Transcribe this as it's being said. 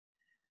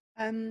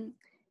Um,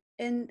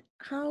 and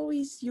how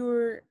is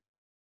your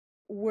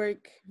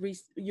work,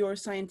 your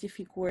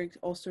scientific work,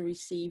 also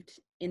received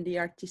in the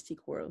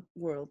artistic world?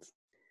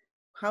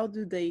 How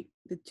do the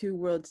two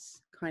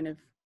worlds kind of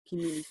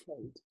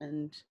communicate?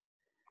 And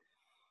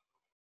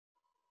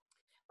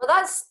well,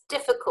 that's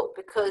difficult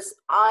because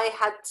I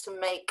had to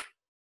make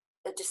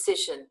a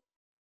decision.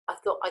 I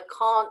thought I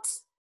can't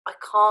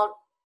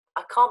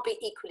be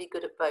equally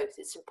good at both.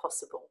 It's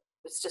impossible.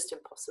 It's just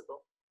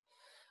impossible.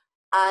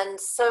 And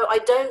so I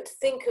don't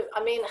think of,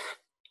 I mean,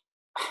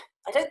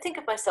 I don't think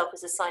of myself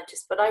as a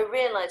scientist, but I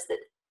realize that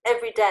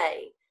every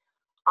day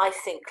I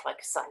think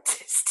like a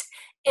scientist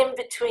in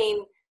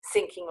between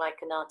thinking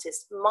like an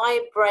artist.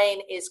 My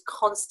brain is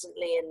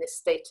constantly in this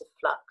state of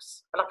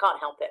flux and I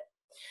can't help it.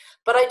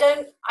 But I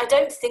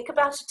don't think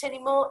about it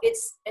anymore.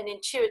 It's an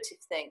intuitive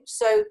thing.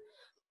 So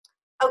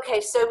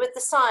okay, so with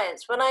the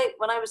science, when I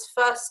was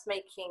first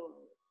making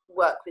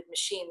work with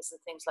machines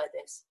and things like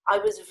this, I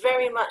was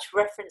very much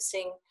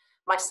referencing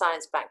my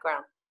science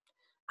background.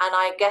 And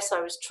I guess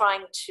I was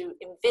trying to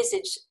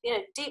envisage, you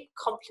know, deep,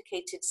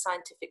 complicated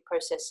scientific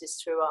processes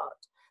through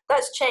art.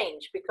 That's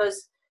changed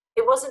because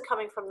it wasn't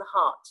coming from the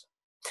heart.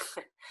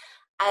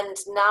 And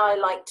now I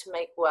like to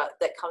make work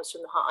that comes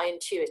from the heart. I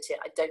intuit it.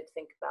 I don't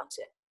think about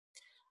it.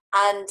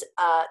 And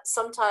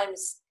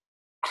sometimes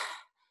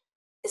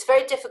it's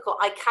very difficult.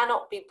 I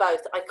cannot be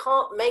both. I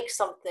can't make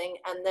something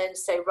and then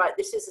say, right,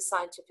 this is a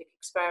scientific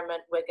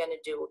experiment. We're going to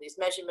do all these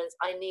measurements.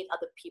 I need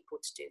other people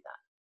to do that.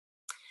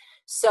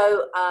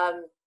 So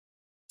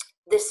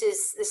this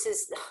is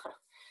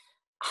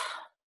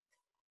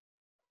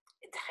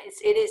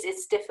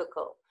it's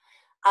difficult.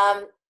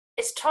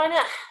 It's trying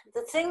to,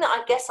 the thing that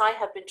I guess I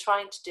have been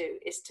trying to do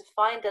is to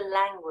find a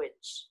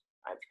language,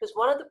 right? Because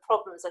one of the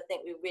problems I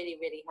think we really,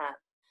 really have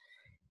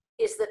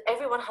is that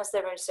everyone has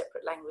their own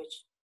separate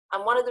language.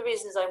 And one of the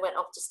reasons I went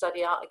off to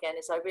study art again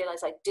is I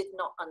realized I did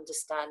not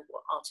understand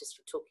what artists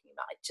were talking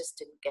about. I just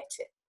didn't get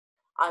it.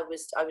 I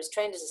was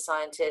trained as a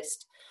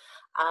scientist,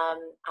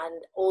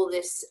 and all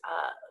this,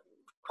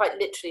 quite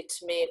literally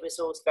to me, it was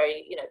all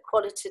very, you know,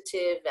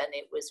 qualitative, and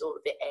it was all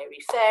a bit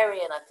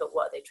airy-fairy, and I thought,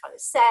 what are they trying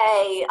to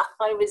say?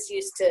 I was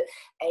used to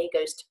A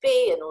goes to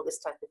B and all this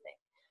type of thing.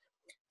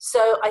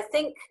 So I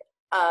think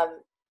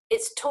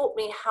it's taught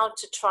me how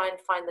to try and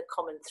find the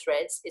common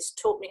threads. It's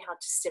taught me how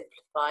to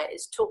simplify.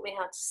 It's taught me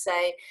how to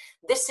say,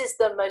 this is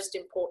the most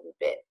important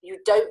bit. You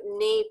don't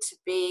need to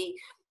be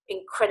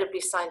incredibly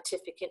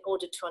scientific in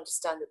order to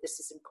understand that this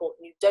is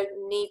important. You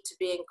don't need to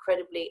be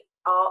incredibly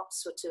art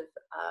sort of,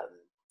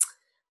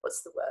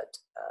 what's the word?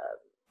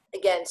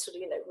 Again, sort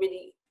of, you know,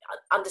 really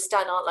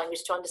understand art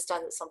language to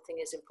understand that something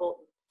is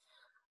important.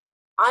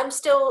 I'm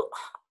still,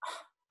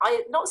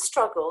 not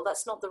struggle,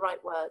 that's not the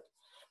right word.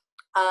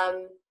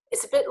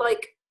 It's a bit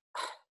like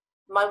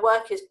my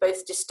work is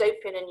both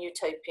dystopian and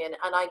utopian,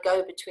 and I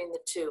go between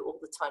the two all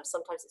the time.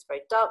 Sometimes it's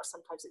very dark,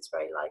 sometimes it's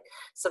very light.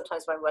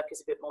 Sometimes my work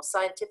is a bit more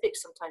scientific,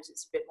 sometimes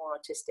it's a bit more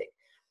artistic.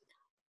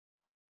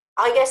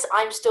 I guess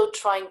I'm still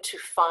trying to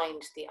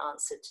find the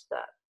answer to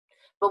that.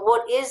 But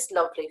what is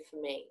lovely for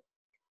me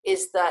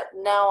is that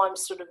now I'm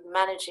sort of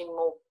managing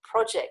more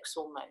projects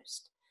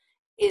almost,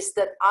 is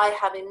that I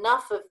have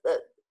enough of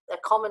a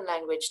common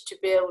language to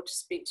be able to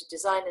speak to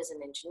designers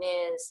and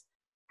engineers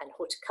and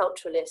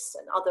horticulturalists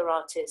and other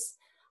artists,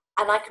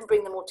 and I can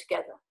bring them all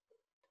together.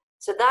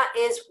 So that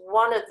is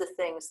one of the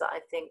things that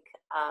I think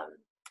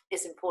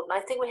is important.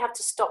 I think we have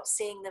to stop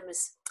seeing them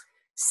as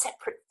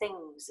separate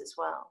things as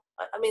well.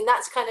 I mean,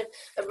 that's kind of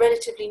a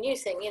relatively new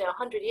thing, you know,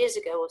 100 years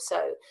ago or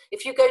so.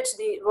 If you go to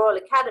the Royal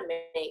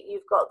Academy,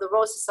 you've got the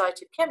Royal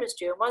Society of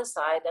Chemistry on one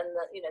side and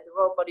the, you know, the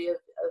Royal Body of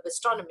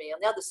Astronomy on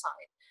the other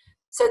side.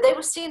 So they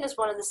were seen as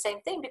one and the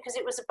same thing because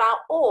it was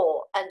about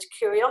awe and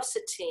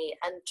curiosity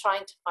and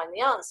trying to find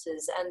the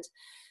answers. And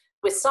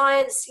with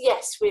science,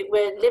 yes,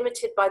 we're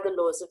limited by the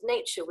laws of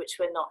nature, which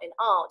we're not in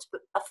art,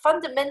 but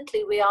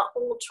fundamentally we are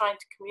all trying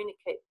to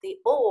communicate the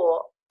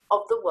awe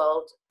of the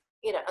world,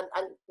 you know,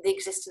 and the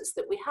existence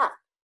that we have.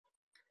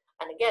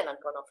 And again,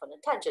 I've gone off on a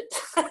tangent.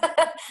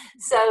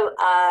 So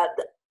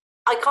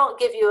I can't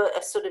give you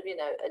a sort of, you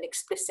know, an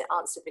explicit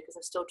answer because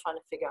I'm still trying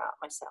to figure out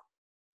myself.